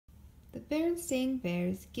The Berenstain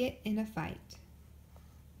Bears get in a fight.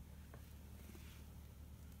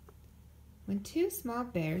 When two small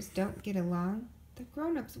bears don't get along, the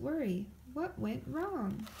grown-ups worry. What went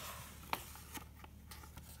wrong?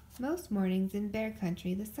 Most mornings in bear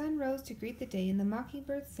country, the sun rose to greet the day and the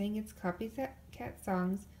mockingbird sang its copycat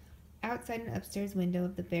songs outside an upstairs window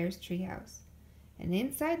of the bear's treehouse. And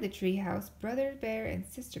inside the treehouse, Brother Bear and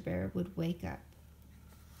Sister Bear would wake up.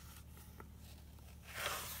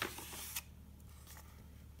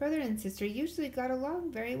 Brother and sister usually got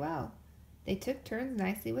along very well. They took turns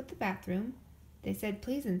nicely with the bathroom. They said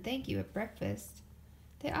please and thank you at breakfast.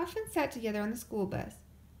 They often sat together on the school bus.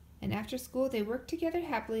 And after school they worked together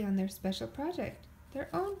happily on their special project, their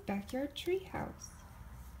own backyard tree house.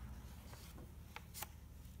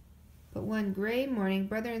 But one gray morning,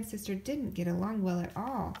 Brother and sister didn't get along well at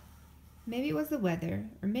all. Maybe it was the weather,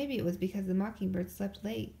 or maybe it was because the mockingbird slept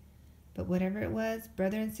late. But whatever it was,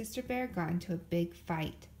 Brother and Sister Bear got into a big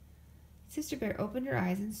fight. Sister Bear opened her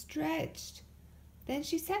eyes and stretched. Then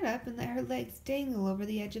she sat up and let her legs dangle over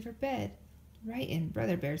the edge of her bed, right in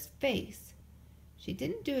Brother Bear's face. She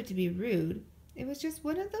didn't do it to be rude. It was just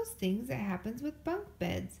one of those things that happens with bunk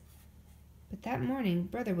beds. But that morning,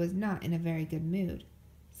 Brother was not in a very good mood.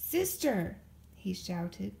 "Sister," he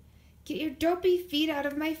shouted, "get your dopey feet out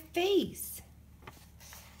of my face."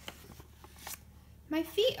 "My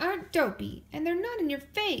feet aren't dopey, and they're not in your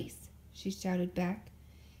face," she shouted back.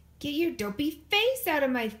 "Get your dopey face out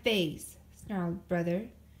of my face," snarled Brother.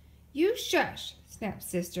 "You shush," snapped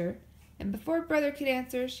Sister, and before Brother could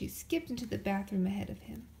answer, she skipped into the bathroom ahead of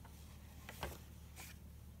him.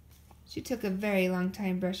 She took a very long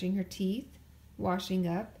time brushing her teeth, washing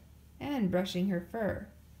up, and brushing her fur.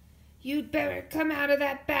 "You'd better come out of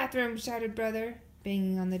that bathroom," shouted Brother,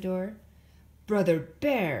 banging on the door. "Brother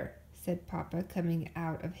Bear," said Papa, coming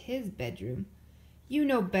out of his bedroom, "you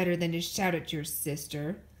know better than to shout at your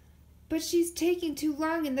sister." "But she's taking too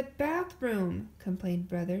long in the bathroom," complained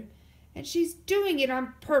Brother, "and she's doing it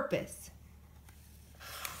on purpose."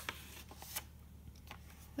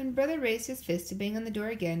 When Brother raised his fist to bang on the door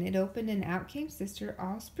again, it opened and out came Sister,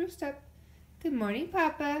 all spruced up. "Good morning,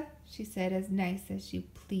 Papa," she said, as nice as you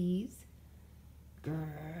please.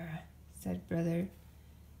 "Grrr," said Brother.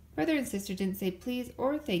 Brother and Sister didn't say please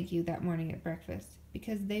or thank you that morning at breakfast,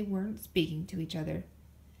 because they weren't speaking to each other.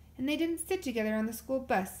 And they didn't sit together on the school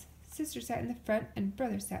bus. Sister sat in the front and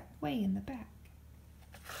Brother sat way in the back.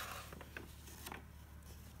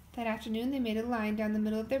 That afternoon they made a line down the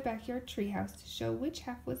middle of their backyard treehouse to show which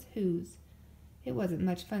half was whose. It wasn't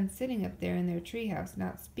much fun sitting up there in their treehouse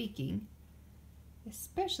not speaking,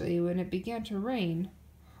 especially when it began to rain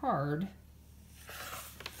hard.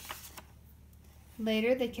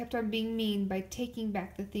 Later they kept on being mean by taking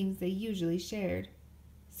back the things they usually shared.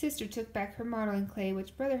 Sister took back her modeling clay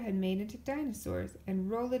which Brother had made into dinosaurs and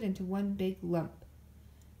rolled it into one big lump.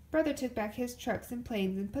 Brother took back his trucks and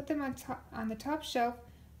planes and put them on the top shelf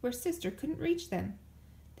where Sister couldn't reach them.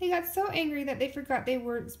 They got so angry that they forgot they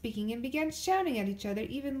weren't speaking and began shouting at each other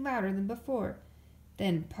even louder than before.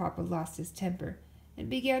 Then Papa lost his temper and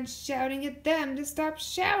began shouting at them to stop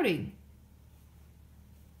shouting.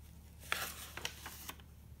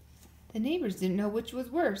 The neighbors didn't know which was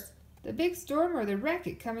worse, the big storm or the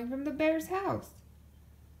racket coming from the bear's house.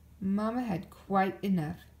 Mama had quite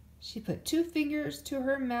enough. She put 2 fingers to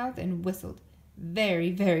her mouth and whistled,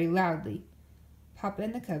 very, very loudly. Papa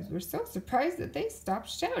and the cubs were so surprised that they stopped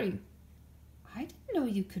shouting. "I didn't know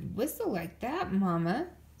you could whistle like that, Mama,"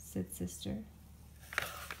 said Sister.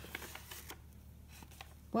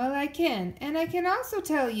 "Well, I can, and I can also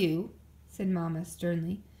tell you," said Mama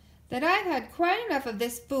sternly, "that I've had quite enough of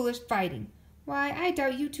this foolish fighting. Why, I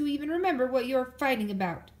doubt you two even remember what you're fighting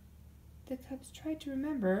about." The cubs tried to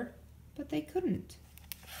remember, but they couldn't.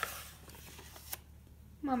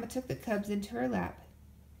 Mama took the cubs into her lap.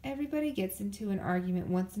 "Everybody gets into an argument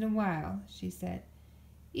once in a while," she said,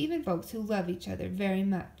 "even folks who love each other very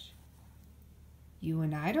much." "You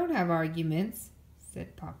and I don't have arguments,"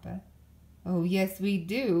 said Papa. "Oh, yes, we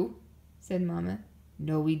do," said Mama.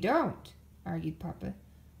 "No, we don't," argued Papa.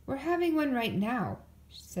 "We're having one right now,"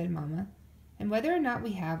 said Mama, "and whether or not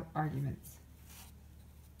we have arguments."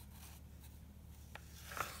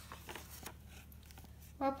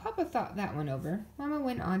 While Papa thought that one over, Mama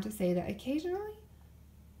went on to say that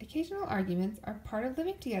occasional arguments are part of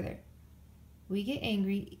living together. We get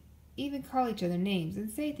angry, even call each other names, and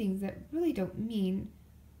say things that really don't mean,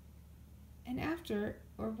 and after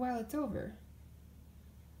or while it's over.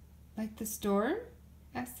 "Like the storm?"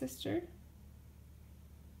 asked Sister.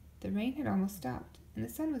 The rain had almost stopped, and the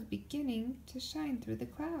sun was beginning to shine through the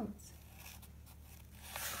clouds.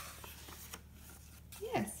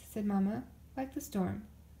 "Yes," said Mama, like the storm.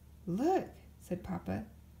 Look, said Papa.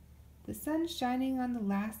 The sun shining on the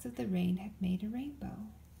last of the rain had made a rainbow.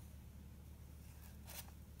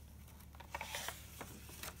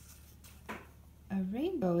 A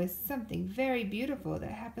rainbow is something very beautiful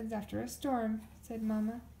that happens after a storm, said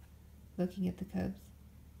Mama, looking at the cubs.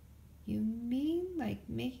 You mean like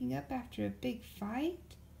making up after a big fight?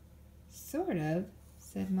 Sort of,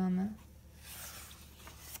 said Mama.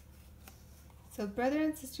 So Brother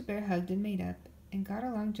and Sister Bear hugged and made up, and got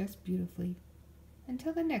along just beautifully.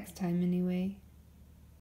 Until the next time, anyway.